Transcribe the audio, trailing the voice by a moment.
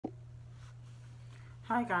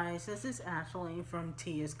Hi guys, this is Ashley from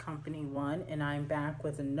Tia's Company One, and I'm back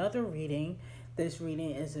with another reading. This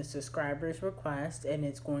reading is a subscriber's request, and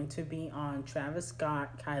it's going to be on Travis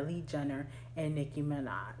Scott, Kylie Jenner, and Nicki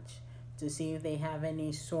Minaj to see if they have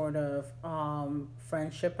any sort of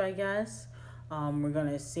friendship, I guess. We're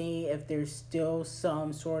gonna see if there's still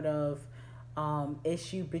some sort of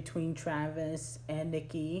issue between Travis and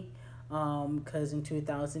Nicki, because in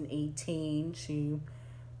 2018 she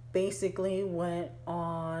basically went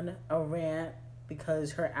on a rant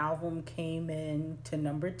because her album came in to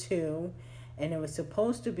number two and it was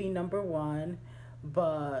supposed to be number one,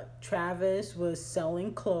 but Travis was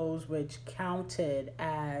selling clothes which counted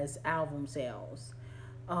as album sales.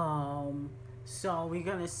 So we're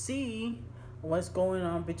gonna see what's going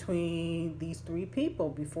on between these three people.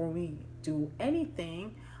 Before we do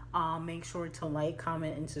anything, make sure to like,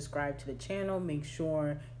 comment, and subscribe to the channel. Make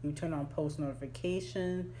sure you turn on post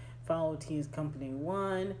notifications. Follow T's Company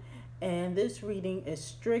One. And this reading is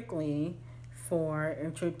strictly for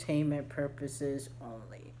entertainment purposes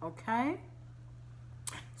only. Okay?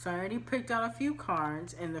 So I already picked out a few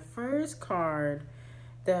cards. And the first card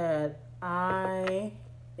that I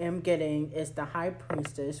am getting is the High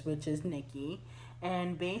Priestess, which is Nicki.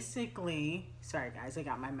 And basically, sorry guys, I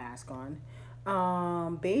got my mask on.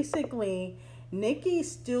 Basically, Nicki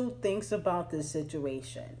still thinks about this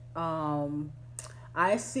situation.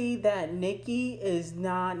 I see that Nicki is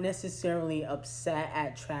not necessarily upset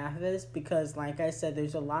at Travis because, like I said,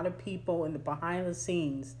 there's a lot of people in the behind the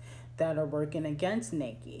scenes that are working against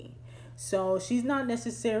Nicki. So she's not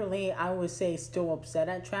necessarily, I would say, still upset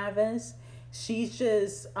at Travis. She's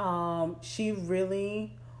just, she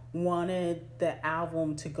really wanted the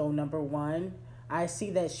album to go number one. I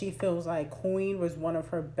see that she feels like Queen was one of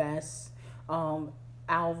her best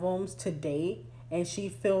albums to date. And she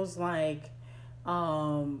feels like,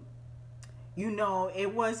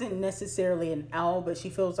 it wasn't necessarily an L, but she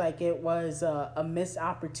feels like it was a missed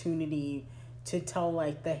opportunity to tell,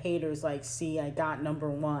 like, the haters, like, see, I got number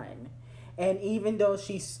one. And even though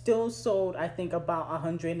she still sold, I think, about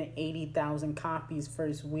 180,000 copies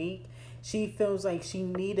first week, she feels like she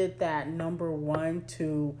needed that number one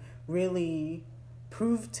to really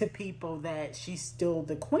prove to people that she's still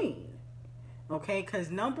the queen. Okay, because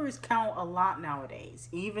numbers count a lot nowadays.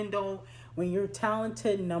 Even though when you're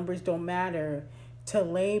talented, numbers don't matter. To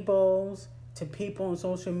labels, to people on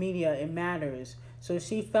social media, it matters. So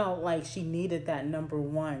she felt like she needed that number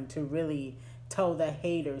one to really tell the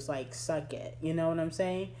haters, like, suck it. You know what I'm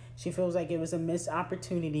saying? She feels like it was a missed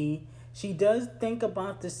opportunity. She does think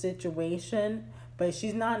about the situation, but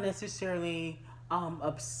she's not necessarily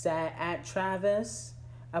upset at Travis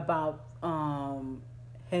about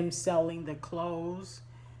him selling the clothes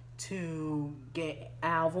to get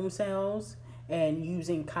album sales and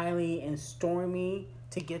using Kylie and Stormy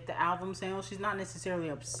to get the album sales. She's not necessarily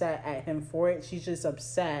upset at him for it. She's just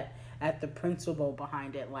upset at the principle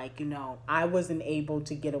behind it. Like, I wasn't able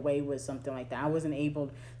to get away with something like that. I wasn't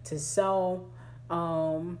able to sell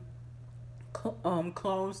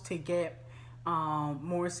clothes to get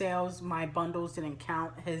more sales. My bundles didn't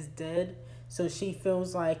count, his did. So she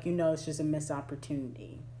feels like, it's just a missed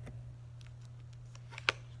opportunity.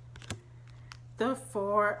 The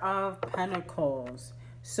Four of Pentacles.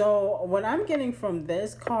 So what I'm getting from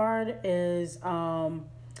this card is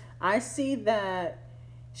I see that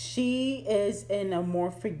she is in a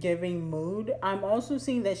more forgiving mood. I'm also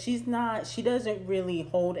seeing that she doesn't really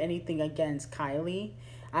hold anything against Kylie.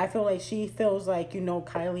 I feel like she feels like,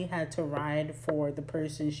 Kylie had to ride for the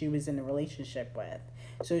person she was in a relationship with.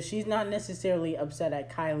 So she's not necessarily upset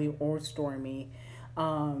at Kylie or Stormy.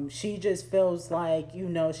 She just feels like,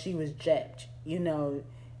 she was gypped. The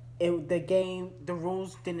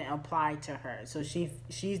rules didn't apply to her. So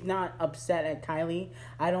she's not upset at Kylie.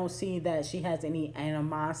 I don't see that she has any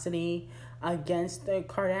animosity against the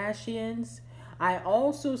Kardashians. I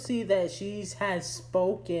also see that she has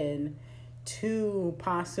spoken to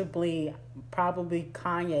probably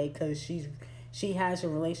Kanye, because she has a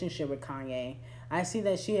relationship with Kanye. I see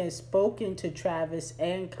that she has spoken to Travis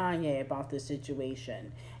and Kanye about the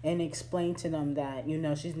situation and explained to them that,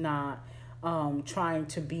 she's not trying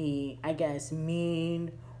to be, I guess,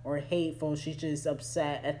 mean or hateful. She's just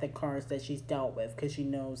upset at the cards that she's dealt with because she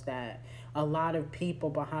knows that a lot of people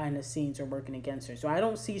behind the scenes are working against her. So I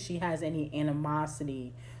don't see she has any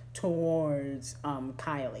animosity towards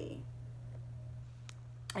Kylie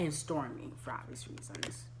and Stormy for obvious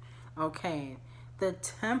reasons. Okay, the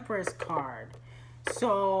Temperance card.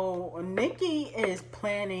 So Nicki is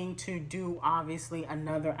planning to do, obviously,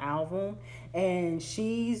 another album, and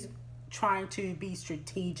she's trying to be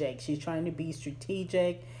strategic. She's trying to be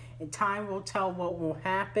strategic And time will tell what will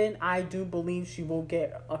happen. I do believe she will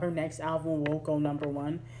get her next album will go number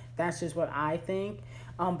one. That's just what I think.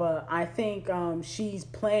 But I think she's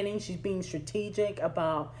planning. She's being strategic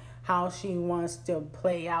about how she wants to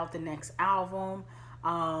play out the next album.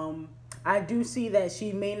 I do see that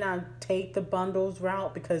she may not take the bundles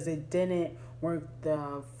route because it didn't work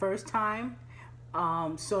the first time.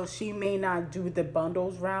 So she may not do the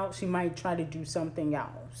bundles route. She might try to do something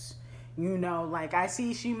else. You know, like I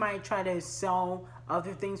see she might try to sell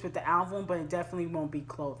other things with the album, but it definitely won't be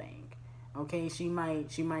clothing. Okay, she might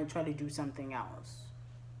try to do something else.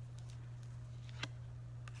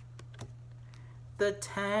 The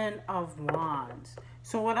Ten of Wands.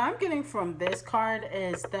 So what I'm getting from this card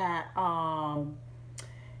is that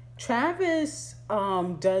Travis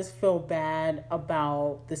does feel bad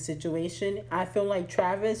about the situation. I feel like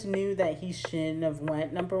Travis knew that he shouldn't have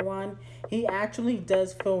went number one. He actually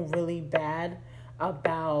does feel really bad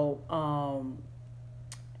about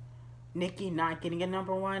Nicki not getting a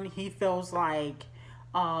number one. He feels like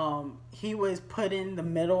he was put in the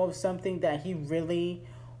middle of something that he really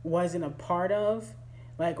wasn't a part of,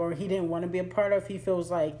 like, or he didn't want to be a part of. He feels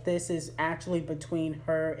like this is actually between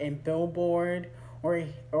her and Billboard,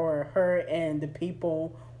 or her and the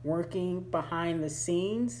people working behind the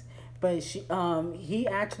scenes. But he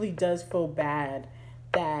actually does feel bad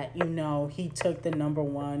that, you know, he took the number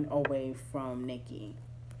one away from Nicki.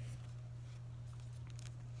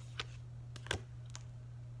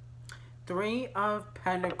 Three of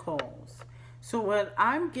Pentacles. So what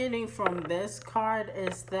I'm getting from this card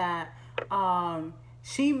is that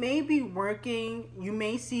she may be working. You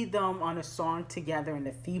may see them on a song together in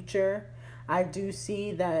the future. I do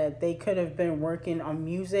see that they could have been working on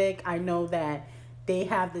music. I know that they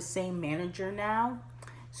have the same manager now.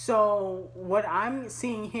 So what I'm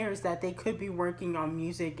seeing here is that they could be working on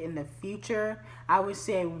music in the future. I would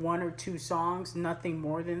say 1 or 2 songs, nothing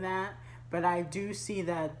more than that. But I do see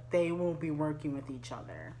that they will be working with each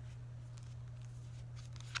other.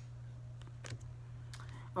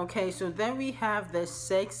 Okay, so then we have the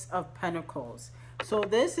Six of Pentacles. So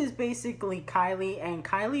this is basically Kylie, and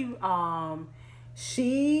Kylie,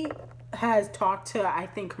 she has talked to, I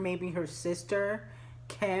think, maybe her sister,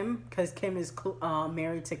 Kim, because Kim is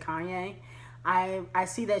married to Kanye. I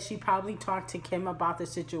see that she probably talked to Kim about the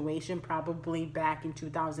situation probably back in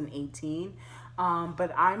 2018.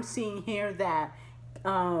 But I'm seeing here that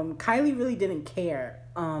Kylie really didn't care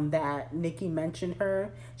that Nicki mentioned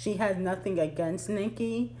her. She has nothing against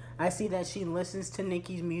Nicki. I see that she listens to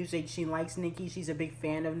Nicki's music. She likes Nicki. She's a big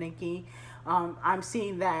fan of Nicki. I'm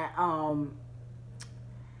seeing that I'm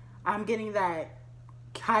getting that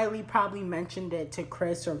Kylie probably mentioned it to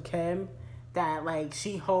Chris or Kim, that like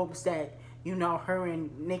she hopes that, you know, her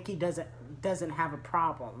and Nicki doesn't have a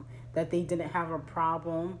problem, that they didn't have a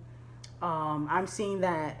problem. I'm seeing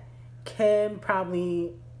that Kim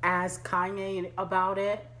probably asked Kanye about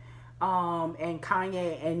it, and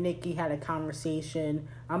Kanye and Nicki had a conversation.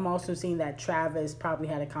 I'm also seeing that Travis probably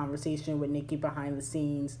had a conversation with Nicki behind the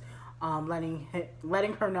scenes, letting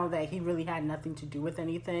her know that he really had nothing to do with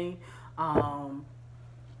anything. I'm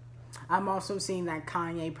also seeing that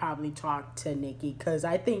Kanye probably talked to Nicki, because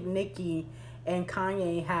I think Nicki and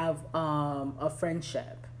Kanye have a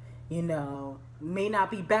friendship, you know. May not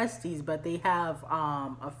be besties, but they have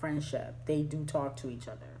a friendship. They do talk to each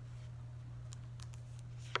other.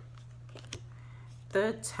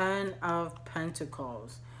 The Ten of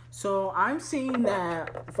Pentacles. So I'm seeing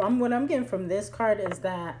that what I'm getting from this card is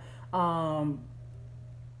that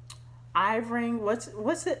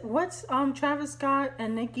what's Travis Scott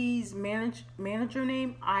and Nicki's manager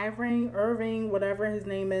name? Irving, whatever his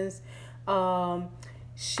name is.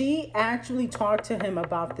 She actually talked to him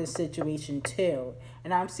about this situation too.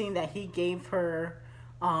 And I'm seeing that he gave her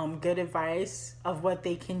good advice of what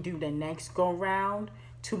they can do the next go round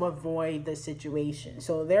to avoid the situation.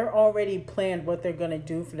 So they're already planned what they're going to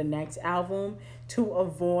do for the next album to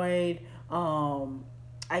avoid,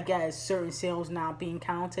 I guess, certain sales not being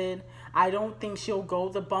counted. I don't think she'll go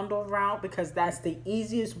the bundle route, because that's the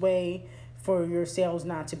easiest way for your sales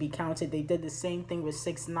not to be counted. They did the same thing with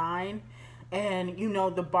 6ix9ine. And, you know,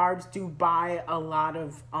 the Barbs do buy a lot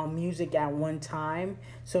of music at one time.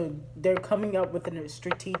 So they're coming up with a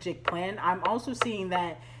strategic plan. I'm also seeing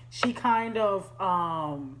that she kind of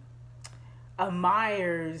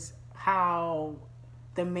admires how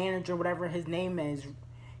the manager, whatever his name is,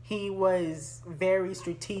 he was very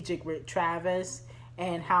strategic with Travis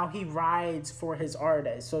and how he rides for his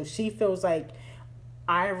artists. So she feels like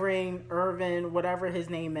Irving, whatever his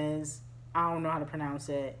name is, I don't know how to pronounce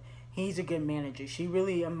it, he's a good manager. She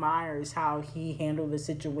really admires how he handled the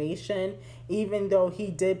situation, even though he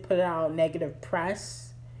did put out negative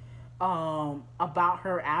press about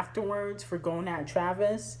her afterwards for going at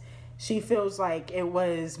Travis. She feels like it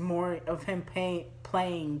was more of him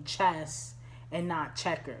playing chess and not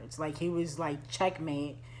checkers. Like, he was like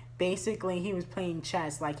checkmate. Basically, he was playing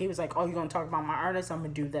chess. Like, he was like, oh, you're going to talk about my artist? I'm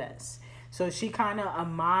going to do this. So she kind of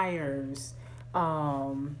admires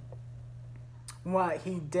what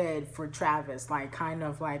he did for Travis. Like, kind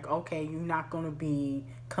of like, okay, you're not going to be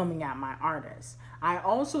coming at my artist. I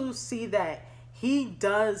also see that he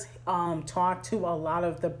does talk to a lot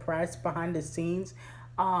of the press behind the scenes,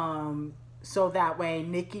 so that way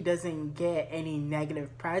Nicki doesn't get any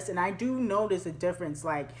negative press. And I do notice a difference.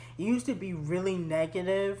 Like, it used to be really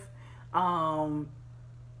negative.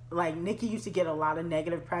 Like, Nicki used to get a lot of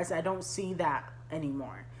negative press. I don't see that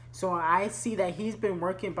anymore. So I see that he's been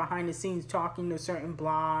working behind the scenes, talking to certain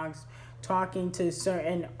blogs, talking to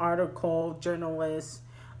certain article journalists,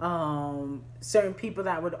 certain people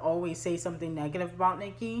that would always say something negative about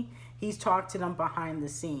Nicki. He's talked to them behind the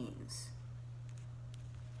scenes.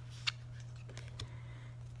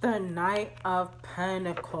 The Knight of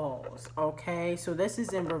Pentacles. Okay, so this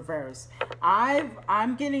is in reverse.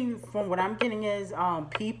 I'm getting, from what I'm getting is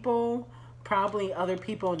people, probably other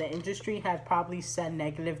people in the industry, have probably said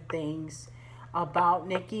negative things about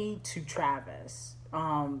Nicki to Travis.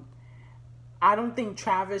 I don't think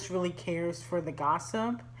Travis really cares for the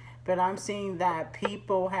gossip, but I'm seeing that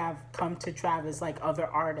people have come to Travis, like other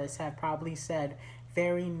artists have probably said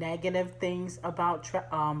very negative things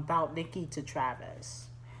about Nicki to Travis.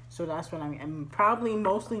 So that's what I mean. And probably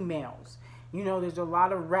mostly males. You know, there's a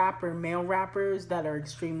lot of male rappers that are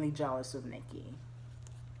extremely jealous of Nicki.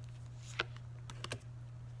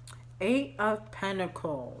 Eight of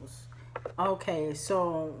Pentacles. Okay,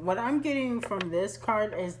 so what I'm getting from this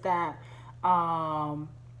card is that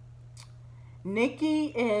Nicki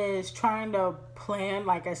is trying to plan,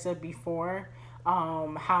 like I said before,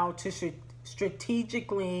 how to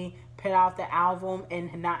strategically put out the album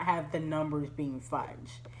and not have the numbers being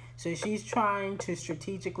fudged. So she's trying to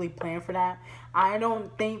strategically plan for that. I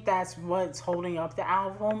don't think that's what's holding up the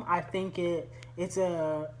album. I think it's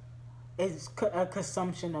a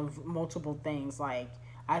consumption of multiple things. Like,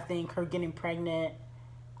 I think her getting pregnant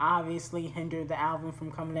obviously hindered the album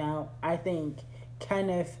from coming out. I think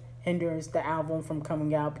Kenneth hinders the album from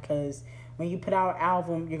coming out, because when you put out an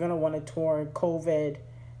album, you're going to want to tour. COVID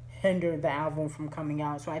hindered the album from coming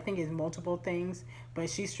out. So I think it's multiple things,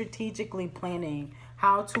 but she's strategically planning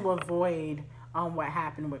how to avoid what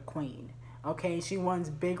happened with Queen. Okay, she wants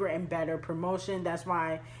bigger and better promotion. That's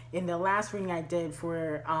why in the last reading I did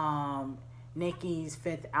for Nicki's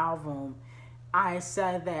 5th album, I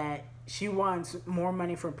said that she wants more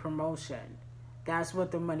money for promotion. That's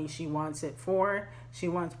what the money she wants it for. She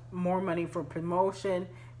wants more money for promotion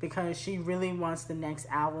because she really wants the next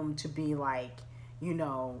album to be like, you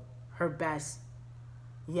know, her best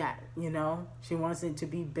yet, you know. She wants it to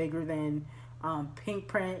be bigger than Pink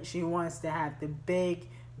Print. She wants to have the big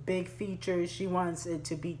features. She wants it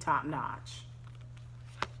to be top notch.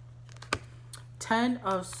 10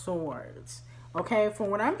 of Swords. Okay, from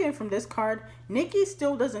what I'm getting from this card, Nicki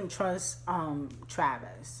still doesn't trust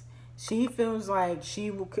Travis. She feels like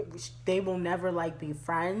they will never like be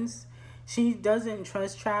friends. She doesn't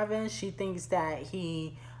trust Travis. She thinks that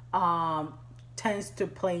he tends to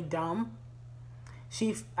play dumb.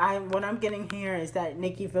 What I'm getting here is that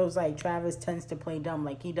Nicki feels like Travis tends to play dumb.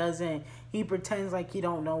 Like, he pretends like he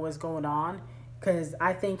don't know what's going on. Because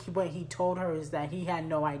I think what he told her is that he had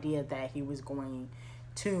no idea that he was going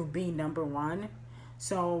to be #1.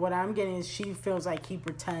 So what I'm getting is she feels like he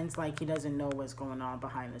pretends like he doesn't know what's going on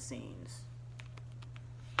behind the scenes.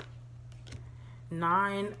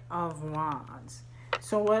 9 of Wands.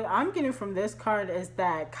 So what I'm getting from this card is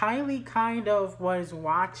that Kylie kind of was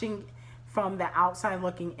watching from the outside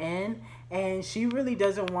looking in, and she really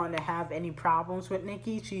doesn't want to have any problems with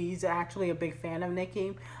Nicki. She's actually a big fan of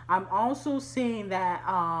Nicki. I'm also seeing that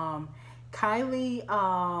Kylie,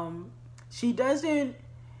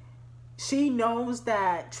 she knows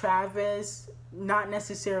that Travis, not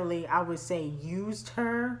necessarily, I would say, used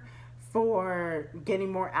her for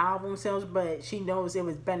getting more album sales, but she knows it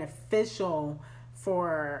was beneficial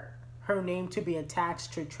for her name to be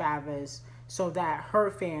attached to Travis so that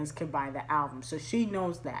her fans could buy the album. So she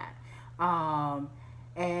knows that.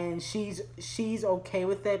 And she's okay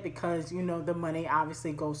with it because, you know, the money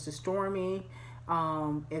obviously goes to Stormi.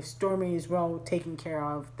 If Stormi is well taken care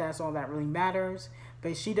of, that's all that really matters.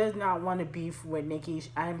 But she does not want to beef with Nicki.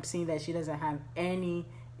 I'm seeing that she doesn't have any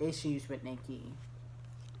issues with Nicki.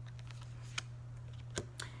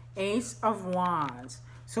 Ace of Wands.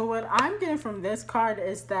 So what I'm getting from this card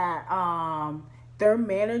is that their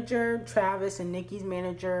manager, Travis and Nicki's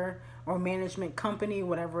manager or management company,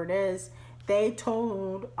 whatever it is, they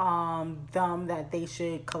told them that they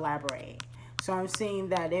should collaborate. So I'm seeing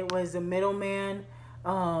that it was a middleman,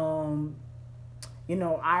 Irene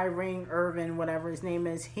Irvin, whatever his name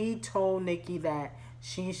is. He told Nicki that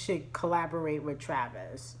she should collaborate with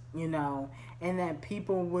Travis, and that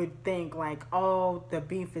people would think like, oh, the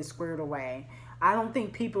beef is squared away. I don't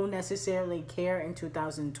think people necessarily care in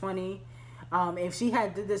 2020. If she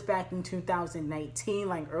had did this back in 2019,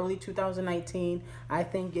 like early 2019, I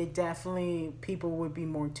think it definitely, people would be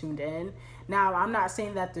more tuned in. Now, I'm not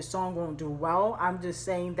saying that the song won't do well. I'm just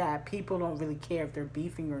saying that people don't really care if they're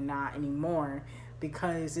beefing or not anymore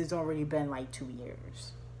because it's already been like 2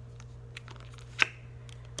 years.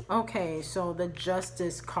 Okay, so the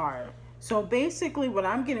Justice card. So basically what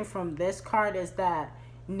I'm getting from this card is that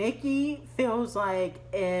Nicki feels like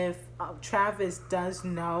if Travis does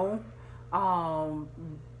know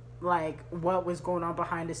like what was going on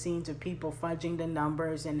behind the scenes of people fudging the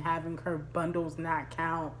numbers and having her bundles not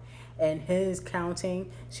count and his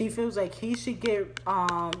counting, she feels like he should get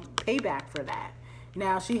payback for that.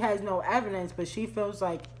 Now, she has no evidence, but she feels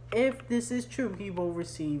like if this is true, he will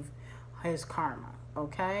receive his karma.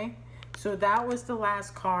 Okay, so that was the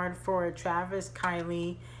last card for Travis,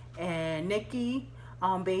 Kylie, and Nicki.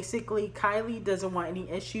 Basically, Kylie doesn't want any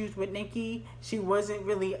issues with Nicki. She wasn't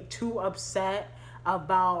really too upset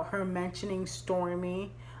about her mentioning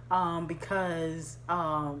Stormy because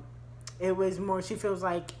it was more, she feels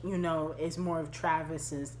like, it's more of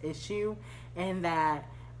Travis's issue, and that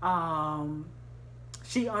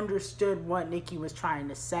she understood what Nicki was trying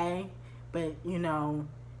to say, but,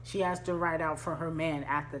 she has to write out for her man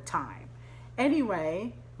at the time.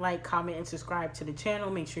 Anyway, like, comment, and subscribe to the channel.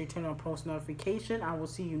 Make sure you turn on post notification. I will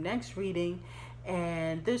see you next reading.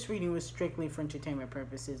 And this reading was strictly for entertainment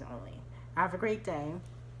purposes only. Have a great day.